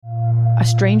a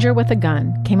stranger with a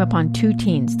gun came upon 2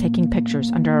 teens taking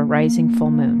pictures under a rising full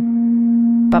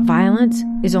moon. But violence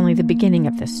is only the beginning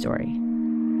of this story.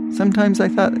 Sometimes I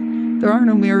thought, there are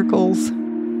no miracles.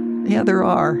 Yeah, there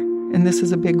are, and this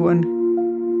is a big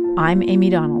one. I'm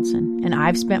Amy Donaldson, and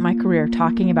I've spent my career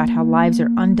talking about how lives are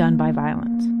undone by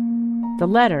violence. The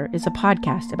Letter is a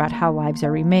podcast about how lives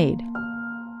are remade.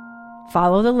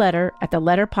 Follow The Letter at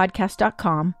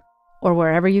theletterpodcast.com or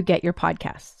wherever you get your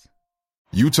podcasts.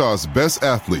 Utah's best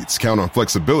athletes count on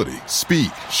flexibility, speed,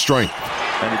 strength.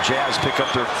 And the Jazz pick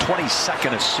up their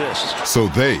 22nd assist. So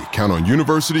they count on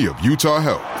University of Utah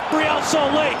Health. Real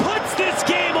Salt Lake puts this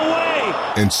game away.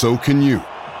 And so can you.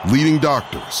 Leading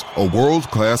doctors, a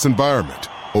world-class environment,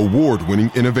 award-winning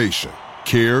innovation,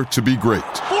 care to be great.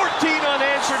 14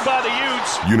 unanswered by the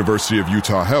Utes. University of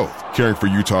Utah Health, caring for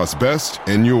Utah's best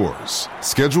and yours.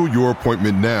 Schedule your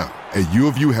appointment now at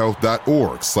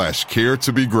uofuhealth.org/care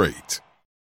to be great.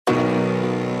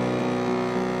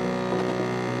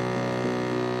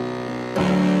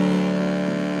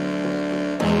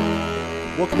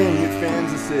 Welcome in, Ute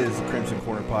fans. This is the Crimson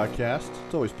Corner Podcast.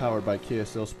 It's always powered by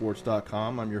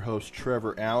KSLSports.com. I'm your host,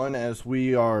 Trevor Allen. As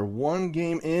we are one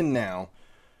game in now,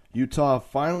 Utah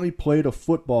finally played a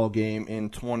football game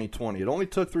in 2020. It only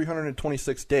took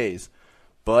 326 days,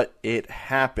 but it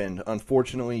happened.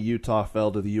 Unfortunately, Utah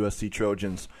fell to the USC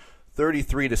Trojans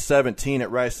 33-17 at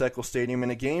Rice-Eccles Stadium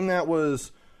in a game that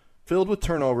was filled with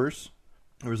turnovers.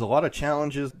 There was a lot of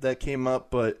challenges that came up,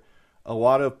 but a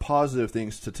lot of positive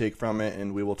things to take from it,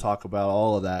 and we will talk about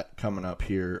all of that coming up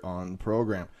here on the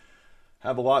program.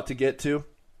 Have a lot to get to,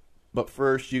 but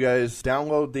first, you guys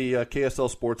download the KSL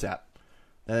Sports app.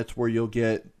 That's where you'll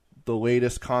get the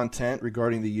latest content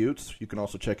regarding the Utes. You can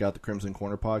also check out the Crimson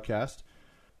Corner podcast.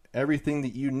 Everything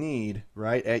that you need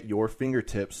right at your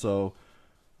fingertips, so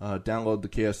download the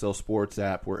KSL Sports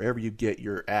app wherever you get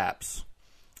your apps.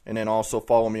 And then also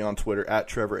follow me on Twitter at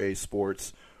Trevor A.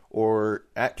 Sports, or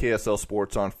at KSL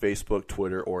Sports on Facebook,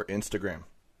 Twitter, or Instagram.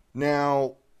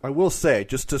 Now, I will say,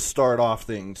 just to start off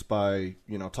things by,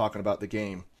 talking about the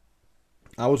game,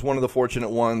 I was one of the fortunate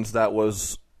ones that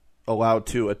was allowed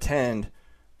to attend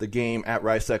the game at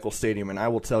Rice-Eccles Stadium, and I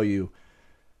will tell you,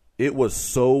 it was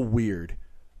so weird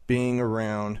being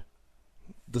around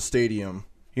the stadium.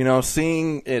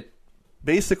 Seeing it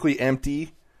basically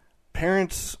empty.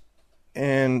 Parents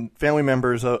and family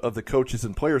members of the coaches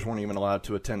and players weren't even allowed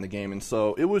to attend the game, and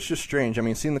so it was just strange. I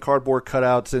mean, seeing the cardboard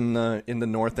cutouts in the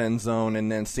north end zone, and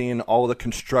then seeing all of the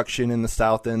construction in the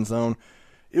south end zone,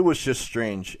 it was just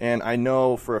strange. And I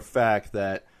know for a fact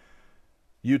that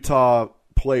Utah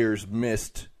players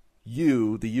missed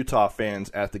the Utah fans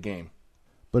at the game,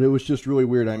 but it was just really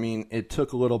weird. I mean, it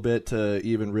took a little bit to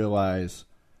even realize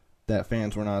that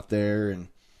fans were not there,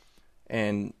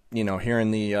 and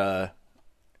hearing the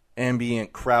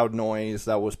ambient crowd noise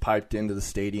that was piped into the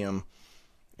stadium.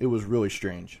 It was really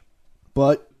strange.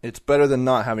 But it's better than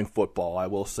not having football, I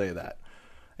will say that.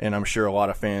 And I'm sure a lot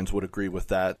of fans would agree with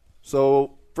that.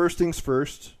 So, first things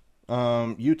first,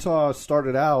 Utah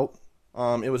started out,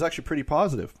 it was actually pretty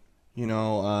positive.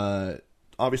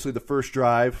 Obviously the first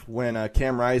drive when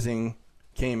Cam Rising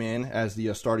came in as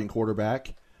the starting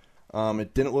quarterback,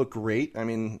 it didn't look great. I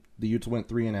mean, the Utes went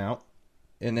 3 and out.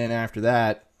 And then after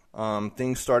that,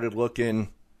 things started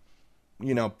looking,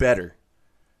 better.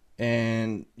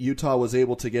 And Utah was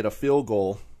able to get a field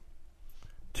goal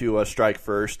to strike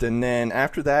first. And then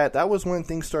after that, that was when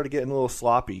things started getting a little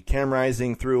sloppy. Cam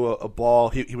Rising threw a ball.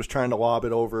 He was trying to lob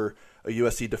it over a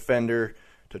USC defender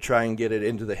to try and get it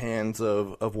into the hands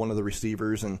of one of the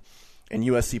receivers. And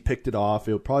USC picked it off.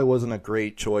 It probably wasn't a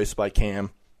great choice by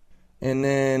Cam. And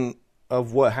then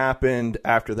of what happened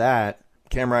after that,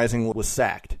 Cam Rising was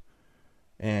sacked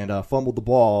and fumbled the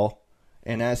ball,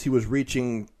 and as he was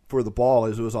reaching for the ball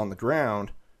as it was on the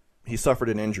ground, he suffered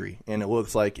an injury, and it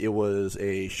looks like it was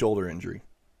a shoulder injury.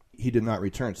 He did not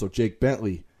return, so Jake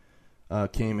Bentley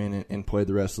came in and played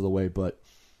the rest of the way, but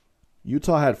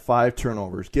Utah had 5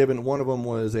 turnovers, given one of them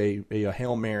was a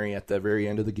Hail Mary at the very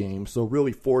end of the game, so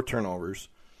really 4 turnovers.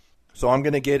 So I'm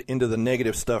going to get into the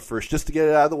negative stuff first, just to get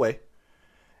it out of the way,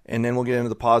 and then we'll get into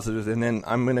the positives, and then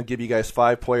I'm going to give you guys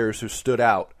 5 players who stood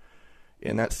out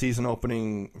in that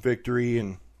season-opening victory,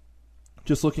 and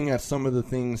just looking at some of the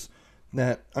things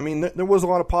that, I mean, there was a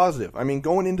lot of positive. I mean,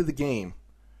 going into the game,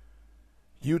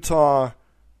 Utah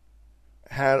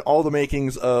had all the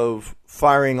makings of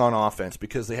firing on offense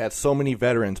because they had so many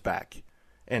veterans back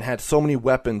and had so many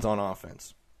weapons on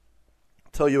offense.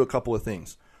 I'll tell you a couple of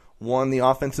things. One, the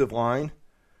offensive line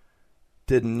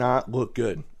did not look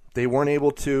good. They weren't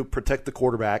able to protect the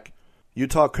quarterback.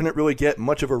 Utah couldn't really get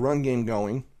much of a run game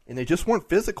going, and they just weren't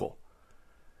physical.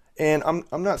 And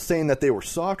I'm not saying that they were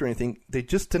soft or anything. They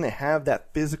just didn't have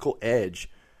that physical edge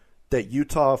that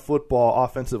Utah football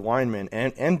offensive linemen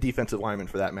and defensive linemen,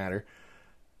 for that matter,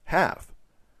 have.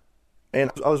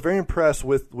 And I was very impressed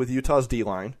with Utah's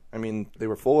D-line. I mean, they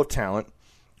were full of talent,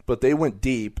 but they went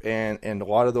deep, and a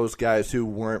lot of those guys who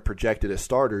weren't projected as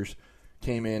starters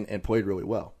came in and played really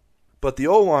well. But the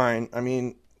O-line, I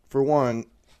mean, for one,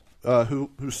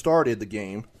 who started the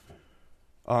game,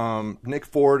 Nick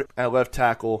Ford at left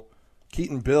tackle,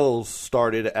 Keaton Bills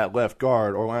started at left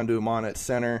guard, Orlando Umana at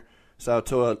center,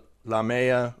 Saotoa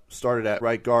Lamea started at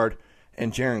right guard,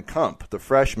 and Jaron Kump, the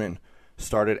freshman,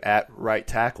 started at right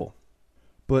tackle.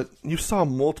 But you saw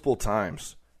multiple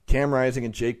times Cam Rising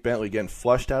and Jake Bentley getting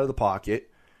flushed out of the pocket,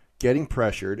 getting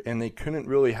pressured, and they didn't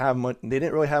really have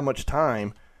much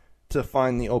time to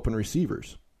find the open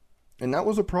receivers. And that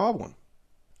was a problem.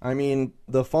 I mean,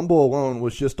 the fumble alone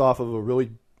was just off of a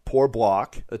really poor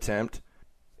block attempt,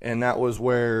 and that was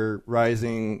where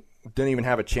Rising didn't even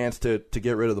have a chance to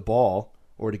get rid of the ball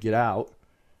or to get out.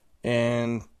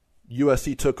 And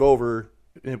USC took over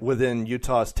within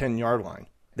Utah's 10-yard line.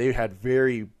 They had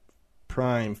very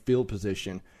prime field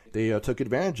position. They took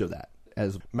advantage of that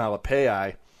as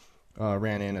Malapei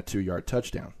ran in a 2-yard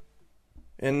touchdown.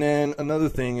 And then another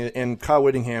thing, and Kyle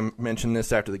Whittingham mentioned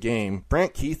this after the game,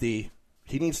 Brant Kuithe,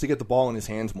 he needs to get the ball in his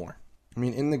hands more. I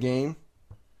mean, in the game,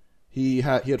 he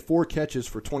had 4 catches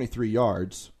for 23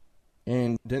 yards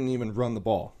and didn't even run the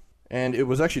ball. And it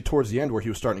was actually towards the end where he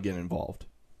was starting to get involved.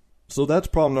 So that's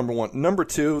problem number 1. Number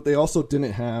 2, they also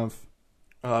didn't have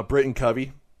Britton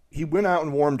Covey. He went out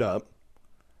and warmed up,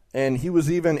 and he was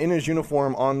even in his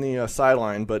uniform on the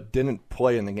sideline but didn't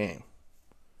play in the game,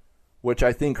 which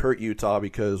I think hurt Utah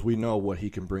because we know what he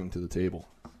can bring to the table.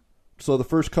 So the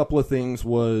first couple of things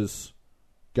was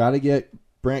got to get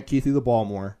Brant Kuithe the ball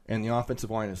more, and the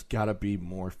offensive line has got to be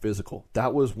more physical.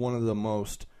 That was one of the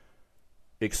most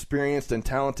experienced and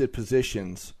talented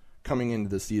positions coming into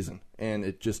the season, and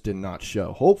it just did not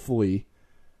show. Hopefully,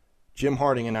 Jim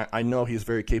Harding, and I know he's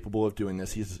very capable of doing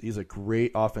this. He's a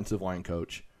great offensive line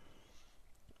coach.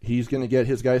 He's going to get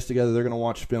his guys together. They're going to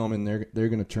watch film, and they're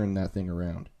going to turn that thing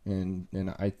around. And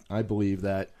I believe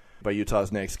that by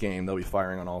Utah's next game, they'll be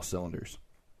firing on all cylinders.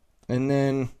 And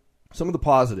then some of the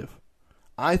positive.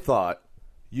 I thought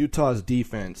Utah's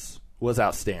defense was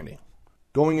outstanding.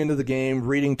 Going into the game,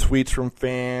 reading tweets from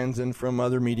fans and from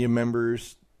other media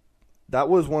members, that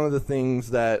was one of the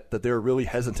things that they were really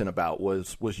hesitant about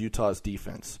was Utah's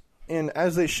defense. And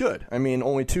as they should. I mean,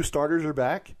 only 2 starters are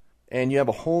back, and you have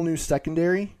a whole new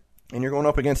secondary, and you're going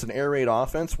up against an air raid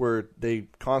offense where they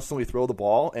constantly throw the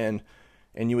ball, and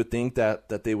you would think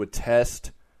that they would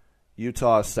test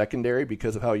Utah's secondary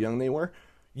because of how young they were.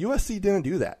 USC didn't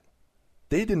do that.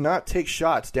 They did not take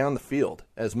shots down the field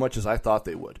as much as I thought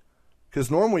they would.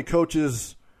 Because normally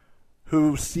coaches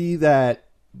who see that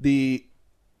the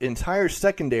entire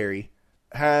secondary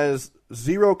has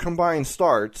 0 combined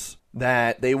starts,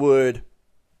 that they would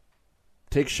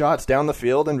take shots down the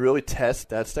field and really test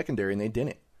that secondary, and they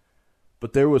didn't.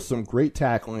 But there was some great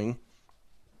tackling,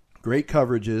 great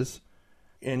coverages,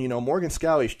 and, Morgan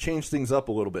Scalley's changed things up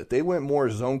a little bit. They went more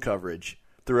zone coverage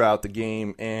throughout the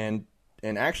game and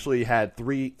actually had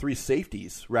three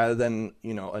safeties rather than,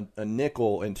 a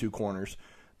nickel and 2 corners.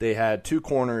 They had 2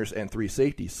 corners and 3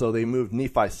 safeties. So they moved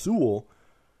Nephi Sewell,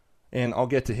 and I'll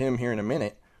get to him here in a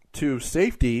minute, to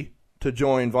safety to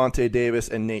join Vontae Davis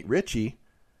and Nate Ritchie,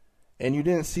 and you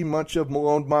didn't see much of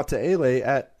Malone Mataele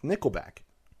at nickelback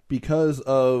because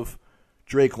of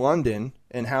Drake London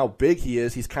and how big he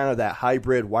is. He's kind of that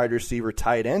hybrid wide receiver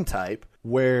tight end type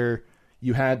where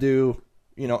you had to,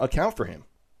 account for him.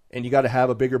 And you got to have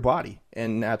a bigger body,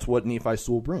 and that's what Nephi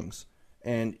Sewell brings.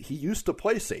 And he used to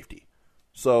play safety,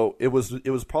 so it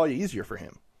was probably easier for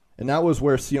him. And that was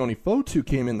where Sione Fotu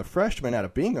came in, the freshman out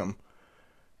of Bingham.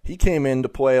 He came in to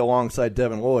play alongside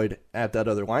Devin Lloyd at that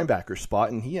other linebacker spot,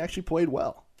 and he actually played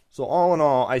well. So all in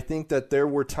all, I think that there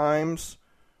were times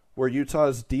where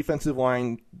Utah's defensive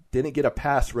line didn't get a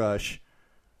pass rush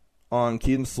on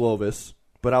Keaton Slovis,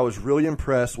 but I was really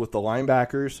impressed with the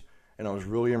linebackers, and I was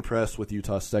really impressed with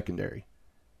Utah's secondary.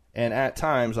 And at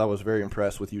times, I was very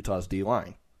impressed with Utah's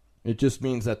D-line. It just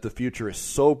means that the future is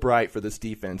so bright for this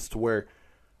defense to where,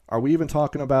 are we even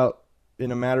talking about,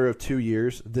 in a matter of 2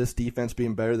 years, this defense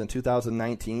being better than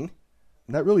 2019?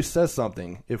 That really says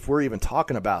something if we're even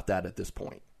talking about that at this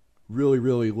point. Really,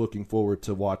 really looking forward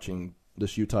to watching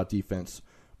this Utah defense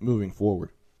moving forward.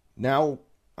 Now,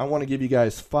 I want to give you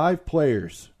guys 5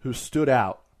 players who stood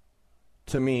out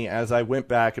to me as I went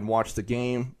back and watched the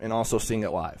game and also seeing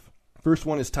it live. First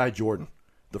one is Ty Jordan,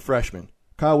 the freshman.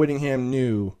 Kyle Whittingham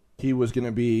knew he was going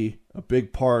to be a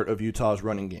big part of Utah's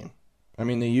running game. I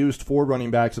mean, they used 4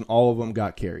 running backs and all of them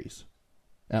got carries.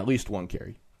 At least 1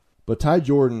 carry. But Ty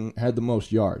Jordan had the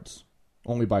most yards,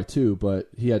 only by 2, but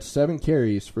he had 7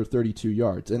 carries for 32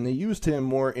 yards. And they used him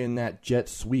more in that jet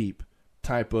sweep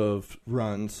type of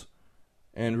runs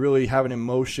and really having him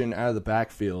motion out of the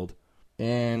backfield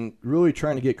and really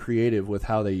trying to get creative with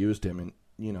how they used him. And,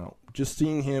 you know, just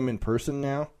seeing him in person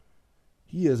now,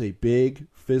 he is a big,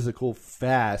 physical,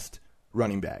 fast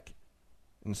running back.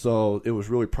 And so it was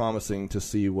really promising to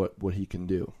see what he can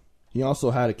do. He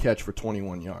also had a catch for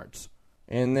 21 yards.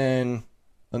 And then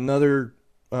another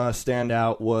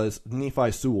standout was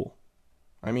Nephi Sewell.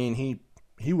 I mean,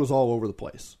 he was all over the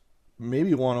place. Maybe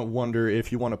you want to wonder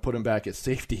if you want to put him back at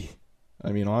safety.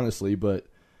 I mean, honestly, but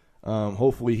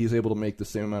hopefully he's able to make the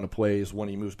same amount of plays when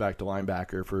he moves back to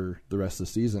linebacker for the rest of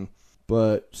the season.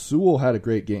 But Sewell had a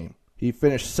great game. He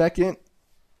finished second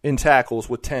in tackles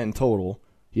with 10 total.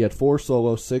 He had 4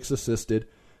 solos, 6 assisted,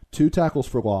 2 tackles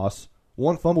for loss,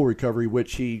 1 fumble recovery,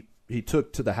 which he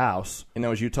took to the house, and that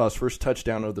was Utah's first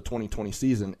touchdown of the 2020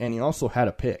 season. And he also had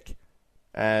a pick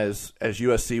as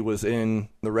USC was in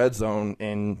the red zone,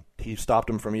 and he stopped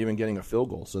him from even getting a field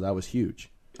goal, so that was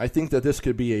huge. I think that this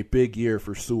could be a big year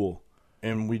for Sewell,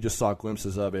 and we just saw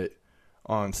glimpses of it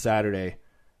on Saturday,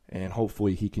 and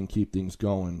hopefully he can keep things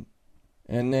going.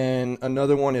 And then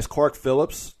another one is Clark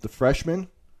Phillips, the freshman.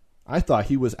 I thought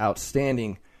he was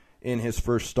outstanding in his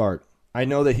first start. I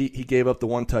know that he gave up the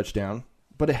 1 touchdown,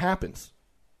 but it happens.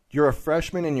 You're a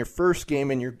freshman in your first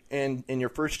game, and your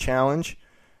first challenge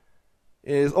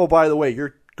is, oh, by the way,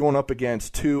 you're going up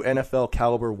against 2 NFL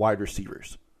caliber wide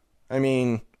receivers. I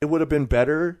mean, it would have been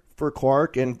better for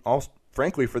Clark and also,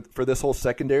 frankly, for this whole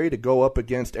secondary to go up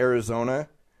against Arizona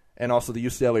and also the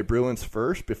UCLA Bruins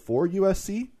first before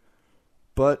USC.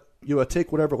 But you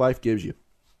take whatever life gives you.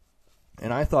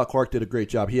 And I thought Clark did a great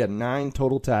job. He had 9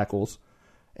 total tackles,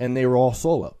 and they were all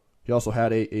solo. He also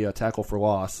had a tackle for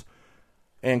loss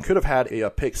and could have had a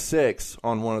pick 6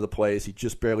 on one of the plays. He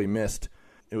just barely missed.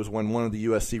 It was when one of the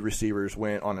USC receivers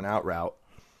went on an out route,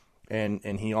 and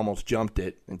he almost jumped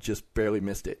it and just barely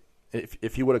missed it.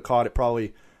 If he would have caught it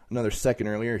probably another second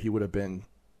earlier, he would have been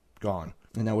gone.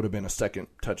 And that would have been a second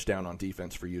touchdown on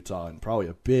defense for Utah and probably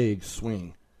a big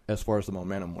swing as far as the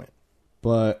momentum went.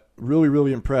 But really,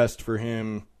 really impressed for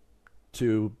him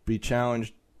to be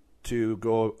challenged to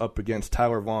go up against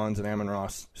Tyler Vaughns and Amon-Ra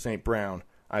St. Brown.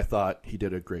 I thought he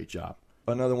did a great job.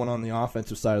 Another one on the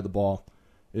offensive side of the ball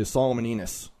is Solomon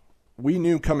Enis. We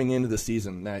knew coming into the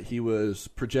season that he was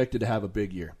projected to have a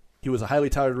big year. He was a highly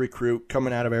touted recruit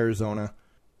coming out of Arizona,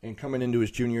 and coming into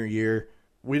his junior year,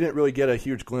 we didn't really get a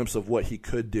huge glimpse of what he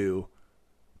could do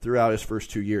throughout his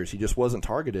first 2 years. He just wasn't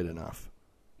targeted enough.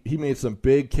 He made some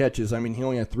big catches. I mean, he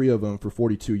only had 3 of them for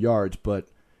 42 yards, but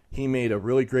he made a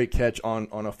really great catch on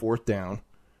a 4th down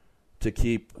to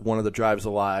keep one of the drives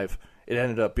alive. It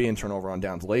ended up being turnover on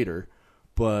downs later,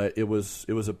 but it was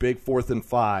a big 4th and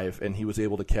 5, and he was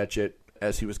able to catch it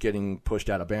as he was getting pushed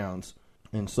out of bounds.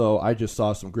 And so I just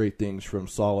saw some great things from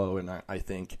Solo, and I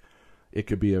think it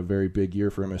could be a very big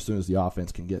year for him as soon as the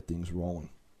offense can get things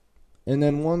rolling. And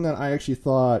then one that I actually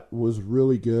thought was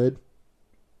really good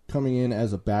coming in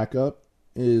as a backup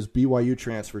is BYU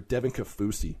transfer Devin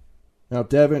Kaufusi. Now,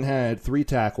 Devin had 3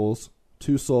 tackles,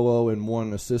 2 solo and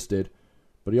 1 assisted,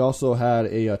 but he also had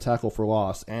a tackle for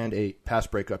loss and a pass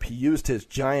breakup. He used his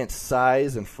giant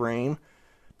size and frame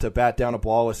to bat down a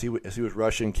ball as he was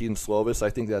rushing Keaton Slovis. I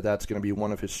think that's going to be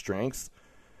one of his strengths,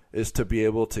 is to be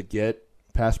able to get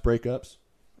pass breakups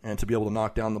and to be able to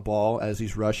knock down the ball as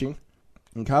he's rushing.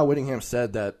 And Kyle Whittingham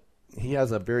said that he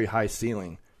has a very high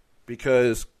ceiling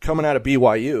because coming out of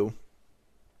BYU,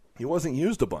 he wasn't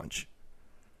used a bunch.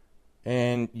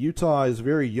 And Utah is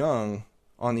very young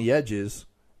on the edges,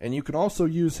 and you can also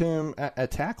use him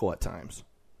at tackle at times,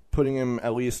 putting him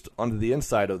at least onto the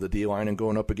inside of the D-line and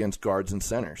going up against guards and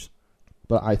centers.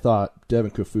 But I thought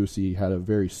Devin Kaufusi had a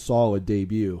very solid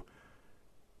debut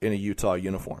in a Utah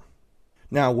uniform.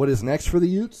 Now, what is next for the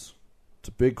Utes? It's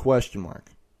a big question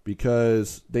mark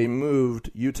because they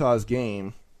moved Utah's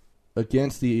game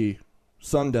against the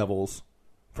Sun Devils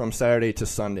from Saturday to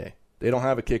Sunday. They don't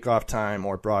have a kickoff time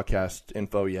or broadcast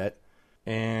info yet,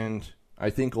 and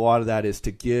I think a lot of that is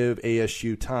to give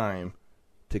ASU time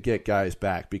to get guys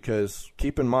back because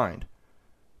keep in mind,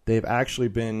 they've actually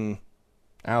been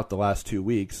out the last 2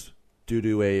 weeks due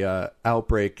to a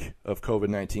outbreak of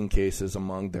COVID-19 cases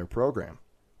among their program.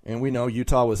 And we know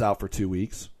Utah was out for 2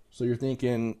 weeks. So you're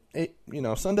thinking, hey,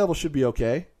 Sun Devils should be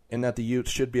okay and that the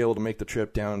Utes should be able to make the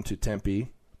trip down to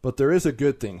Tempe. But there is a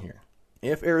good thing here.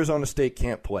 If Arizona State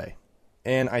can't play,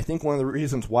 And I think one of the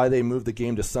reasons why they moved the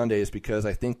game to Sunday is because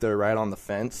I think they're right on the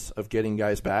fence of getting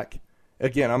guys back.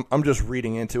 Again, I'm just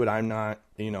reading into it. I'm not,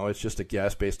 it's just a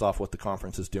guess based off what the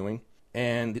conference is doing.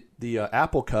 And the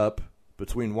Apple Cup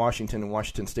between Washington and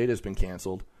Washington State has been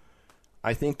canceled.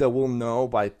 I think that we'll know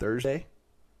by Thursday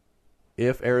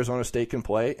if Arizona State can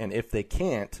play, and if they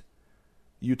can't,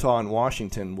 Utah and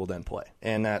Washington will then play.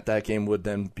 And that game would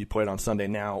then be played on Sunday.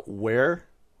 Now, where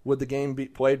would the game be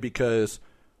played? Because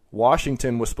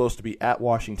Washington was supposed to be at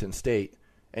Washington State,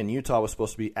 and Utah was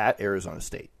supposed to be at Arizona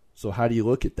State. So how do you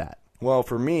look at that? Well,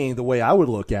 for me, the way I would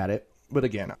look at it, but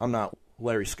again, I'm not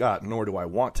Larry Scott, nor do I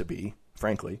want to be,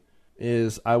 frankly,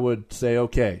 is I would say,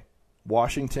 okay,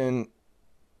 Washington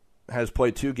has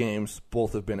played 2 games,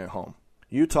 both have been at home.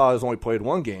 Utah has only played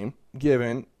 1 game,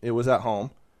 given it was at home,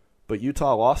 but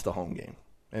Utah lost a home game,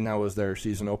 and that was their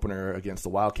season opener against the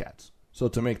Wildcats. So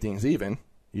to make things even,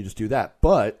 you just do that.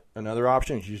 But another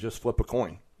option is you just flip a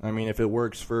coin. I mean, if it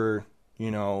works for,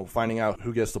 finding out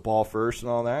who gets the ball first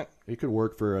and all that, it could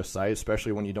work for a site,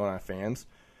 especially when you don't have fans.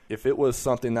 If it was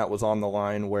something that was on the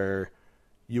line where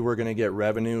you were going to get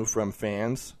revenue from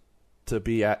fans to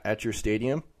be at your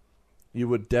stadium, you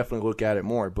would definitely look at it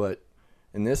more. But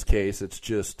in this case, it's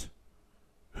just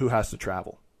who has to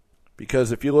travel.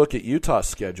 Because if you look at Utah's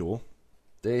schedule,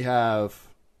 they have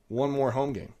 1 more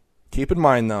home game. Keep in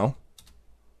mind, though,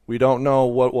 we don't know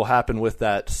what will happen with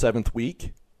that 7th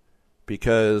week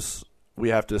because we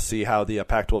have to see how the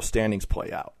Pac-12 standings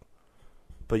play out.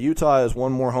 But Utah has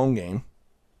 1 more home game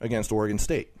against Oregon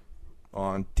State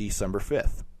on December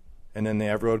 5th. And then they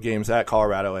have road games at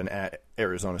Colorado and at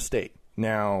Arizona State.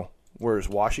 Now, where does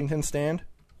Washington stand?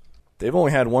 They've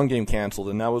only had 1 game canceled,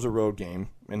 and that was a road game.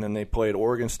 And then they played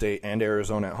Oregon State and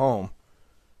Arizona at home.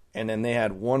 And then they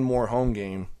had 1 more home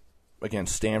game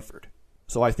against Stanford.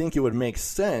 So I think it would make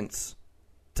sense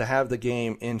to have the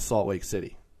game in Salt Lake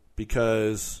City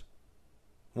because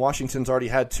Washington's already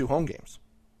had 2 home games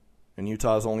and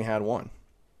Utah's only had 1.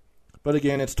 But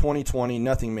again, it's 2020.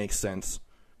 Nothing makes sense,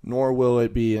 nor will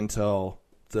it be until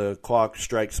the clock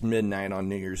strikes midnight on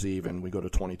New Year's Eve and we go to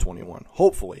 2021,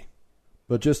 hopefully.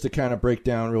 But just to kind of break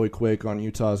down really quick on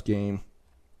Utah's game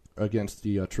against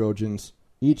the Trojans,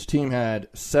 each team had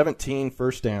 17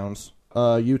 first downs.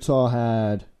 Utah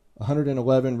had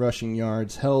 111 rushing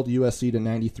yards, held USC to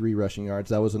 93 rushing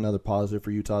yards. That was another positive for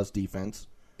Utah's defense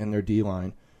and their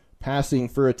D-line. Passing,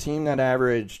 for a team that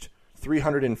averaged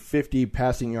 350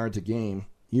 passing yards a game,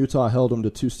 Utah held them to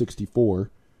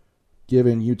 264,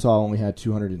 given Utah only had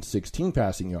 216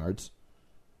 passing yards.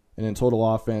 And in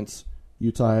total offense,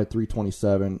 Utah had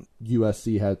 327,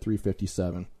 USC had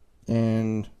 357.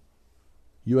 And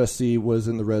USC was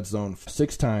in the red zone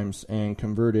 6 times and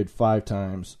converted 5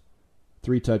 times.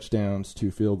 3 touchdowns,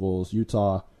 2 field goals.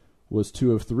 Utah was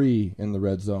 2 of 3 in the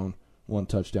red zone, 1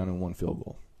 touchdown and 1 field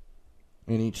goal.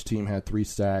 And each team had 3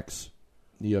 sacks.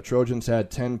 The Trojans had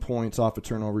 10 points off of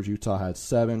turnovers. Utah had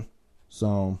 7.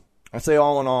 So I'd say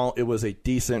all in all, it was a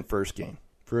decent first game.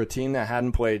 For a team that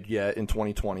hadn't played yet in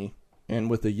 2020, and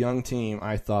with a young team,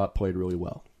 I thought played really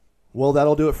well. Well,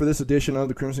 that'll do it for this edition of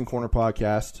the Crimson Corner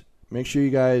podcast. Make sure you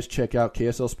guys check out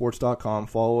KSLSports.com.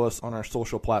 Follow us on our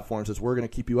social platforms as we're going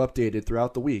to keep you updated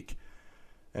throughout the week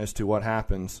as to what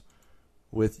happens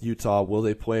with Utah. Will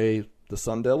they play the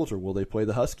Sun Devils or will they play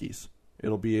the Huskies?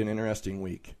 It'll be an interesting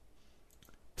week.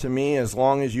 To me, as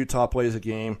long as Utah plays a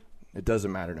game, it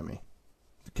doesn't matter to me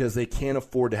because they can't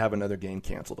afford to have another game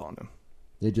canceled on them.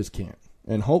 They just can't.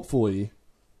 And hopefully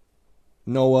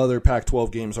no other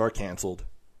Pac-12 games are canceled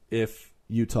if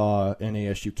Utah and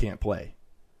ASU can't play.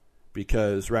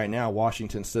 Because right now,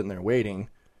 Washington's sitting there waiting,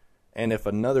 and if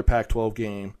another Pac-12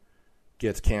 game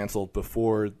gets canceled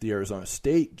before the Arizona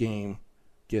State game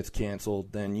gets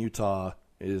canceled, then Utah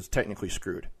is technically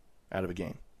screwed out of a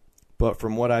game. But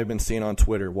from what I've been seeing on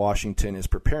Twitter, Washington is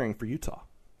preparing for Utah.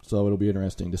 So it'll be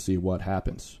interesting to see what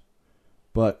happens.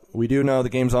 But we do know the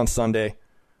game's on Sunday.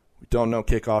 We don't know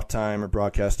kickoff time or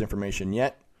broadcast information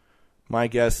yet. My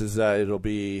guess is that it'll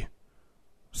be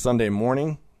Sunday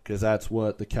morning, because that's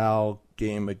what the Cal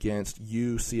game against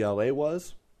UCLA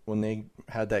was when they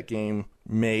had that game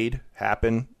made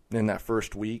happen in that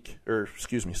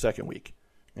second week.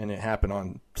 And it happened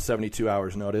on 72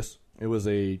 hours notice. It was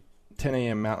a 10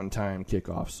 a.m. Mountain Time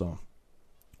kickoff, so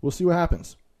we'll see what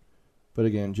happens. But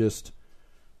again, just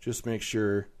make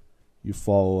sure you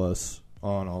follow us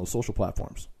on all the social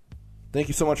platforms. Thank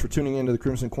you so much for tuning in to the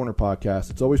Crimson Corner podcast.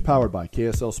 It's always powered by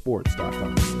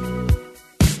KSLSports.com.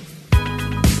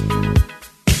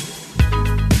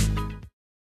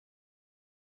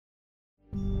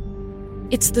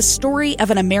 It's the story of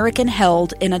an American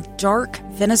held in a dark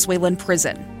Venezuelan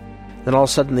prison. Then all of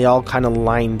a sudden they all kind of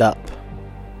lined up.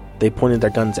 They pointed their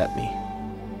guns at me.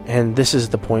 And this is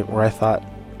the point where I thought,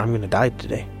 I'm going to die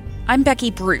today. I'm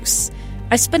Becky Bruce.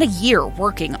 I spent a year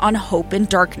working on Hope in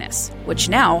Darkness, which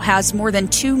now has more than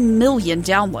 2 million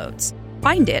downloads.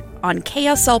 Find it on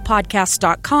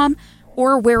kslpodcast.com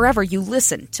or wherever you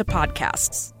listen to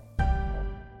podcasts.